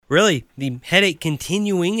really the headache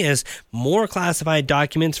continuing as more classified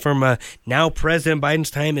documents from now President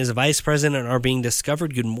Biden's time as vice president are being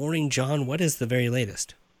discovered. Good morning, John. What is the very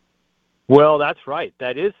latest? Well, that's right.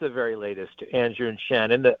 That is the very latest, Andrew and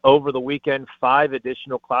Shannon. Over the weekend, 5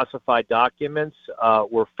 additional classified documents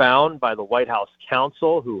were found by the White House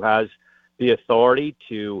counsel, who has the authority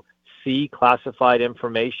to see classified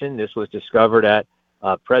information. This was discovered at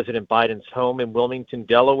President Biden's home in Wilmington,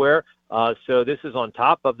 Delaware. So this is on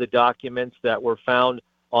top of the documents that were found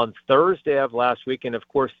on Thursday of last week, and of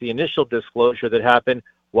course the initial disclosure that happened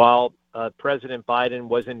while President Biden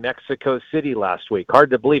was in Mexico City last week. Hard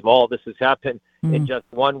to believe all this has happened in just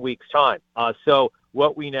 1 week's time. So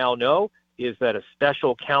what we now know is that a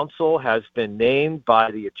special counsel has been named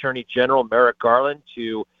by the Attorney General, Merrick Garland,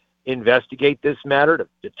 to investigate this matter, to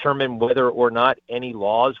determine whether or not any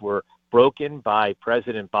laws were broken by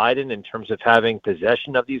President Biden in terms of having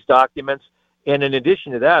possession of these documents. And in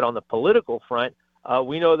addition to that, on the political front,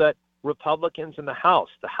 we know that Republicans in the House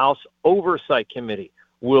Oversight Committee,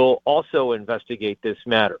 will also investigate this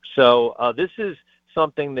matter. So this is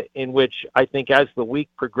something in which I think as this week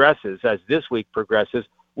progresses,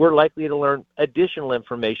 we're likely to learn additional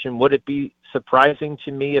information. Would it be surprising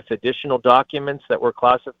to me if additional documents that were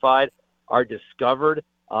classified are discovered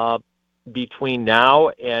between now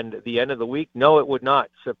and the end of the week? No, it would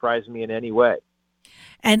not surprise me in any way.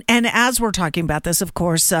 And as we're talking about this, of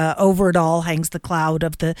course, over it all hangs the cloud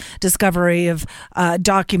of the discovery of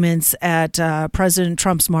documents at President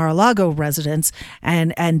Trump's Mar-a-Lago residence,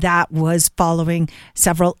 and that was following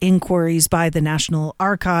several inquiries by the National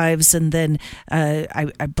Archives, and then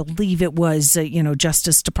I believe it was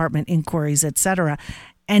Justice Department inquiries, et cetera.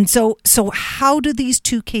 And so how do these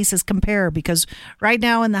two cases compare? Because right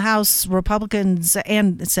now in the House, Republicans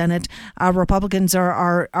and Senate, Republicans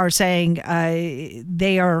are saying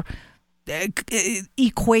they are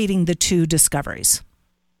equating the two discoveries.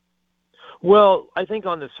 Well, I think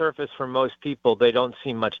on the surface, for most people, they don't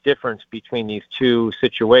see much difference between these two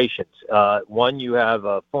situations. One, you have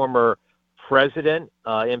a former president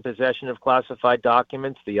in possession of classified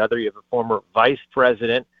documents. The other, you have a former vice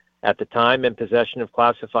president at the time in possession of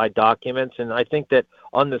classified documents. And I think that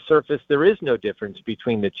on the surface, there is no difference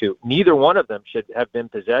between the two. Neither one of them should have been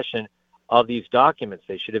possession of these documents.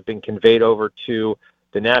 They should have been conveyed over to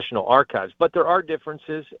the National Archives. But there are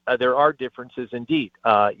differences. There are differences indeed,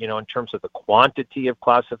 in terms of the quantity of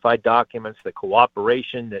classified documents, the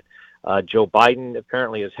cooperation that Joe Biden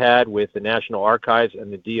apparently has had with the National Archives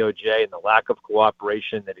and the DOJ, and the lack of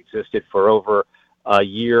cooperation that existed for over a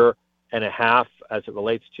year and a half as it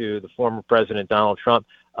relates to the former President Donald Trump.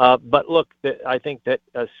 But look, I think that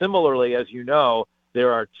similarly, as you know,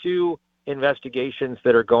 there are two investigations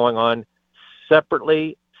that are going on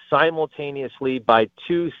separately, simultaneously, by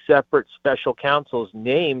two separate special counsels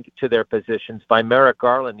named to their positions by Merrick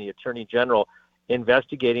Garland, the Attorney General,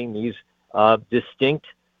 investigating these distinct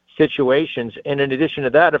situations. And in addition to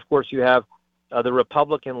that, of course, you have the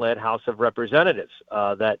Republican-led House of Representatives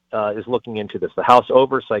that is looking into this. The House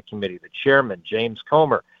Oversight Committee, the chairman, James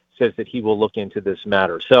Comer, says that he will look into this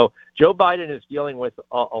matter. So Joe Biden is dealing with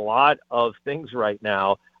a lot of things right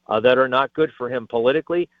now that are not good for him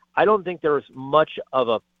politically. I don't think there is much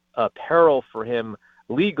of a peril for him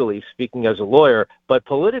legally, speaking as a lawyer, but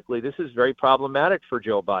politically this is very problematic for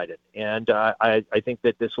Joe Biden. And I think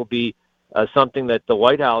that this will be something that the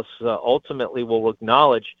White House ultimately will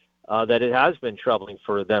acknowledge that it has been troubling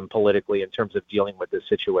for them politically in terms of dealing with this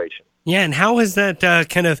situation. Yeah, and how has that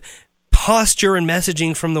kind of posture and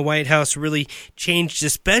messaging from the White House really changed,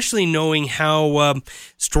 especially knowing how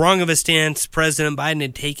strong of a stance President Biden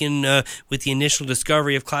had taken with the initial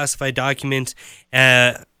discovery of classified documents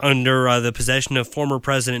under the possession of former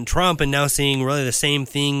President Trump, and now seeing really the same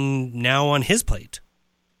thing now on his plate?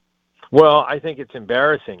 Well, I think it's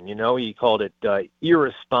embarrassing. He called it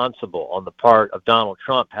irresponsible on the part of Donald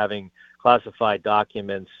Trump having classified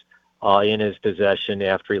documents in his possession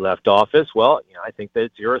after he left office. Well, I think that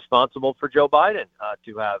it's irresponsible for Joe Biden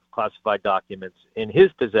to have classified documents in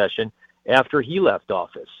his possession after he left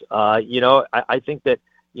office. I think that,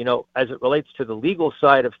 as it relates to the legal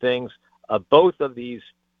side of things, both of these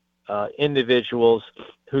individuals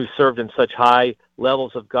who served in such high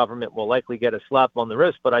levels of government will likely get a slap on the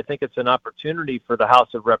wrist, but I think it's an opportunity for the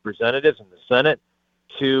House of Representatives and the Senate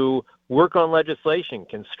to work on legislation,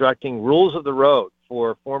 constructing rules of the road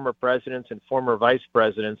for former presidents and former vice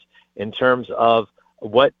presidents in terms of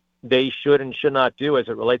what they should and should not do as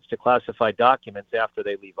it relates to classified documents after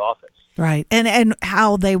they leave office. Right. And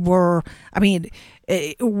how they were, I mean,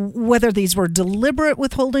 whether these were deliberate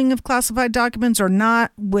withholding of classified documents or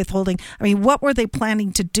not withholding, I mean, what were they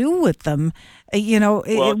planning to do with them,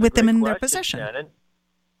 with them in their possession? Shannon.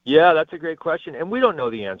 Yeah, that's a great question. And we don't know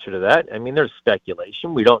the answer to that. I mean, there's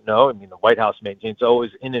speculation. We don't know. I mean, the White House maintains always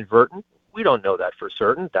inadvertent. We don't know that for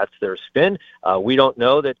certain. That's their spin. We don't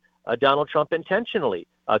know that Donald Trump intentionally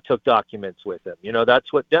took documents with him.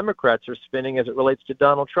 That's what Democrats are spinning as it relates to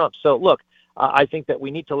Donald Trump. So, look, I think that we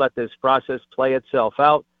need to let this process play itself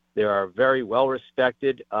out. There are very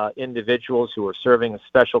well-respected individuals who are serving as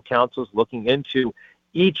special counsels looking into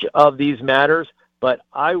each of these matters. But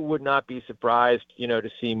I would not be surprised, to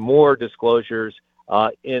see more disclosures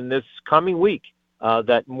in this coming week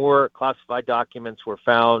that more classified documents were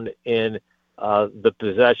found in the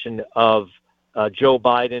possession of Joe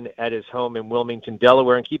Biden at his home in Wilmington,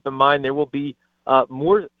 Delaware. And keep in mind, there will be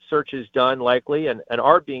more searches done likely and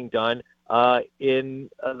are being done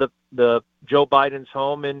in the Joe Biden's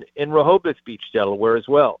home in Rehoboth Beach, Delaware as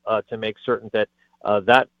well, to make certain that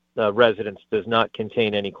that residence does not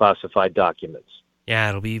contain any classified documents. Yeah,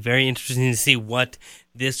 it'll be very interesting to see what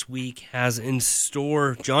this week has in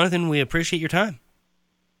store. Jonathan, we appreciate your time.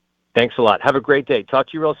 Thanks a lot. Have a great day. Talk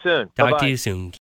to you real soon. Talk to you soon.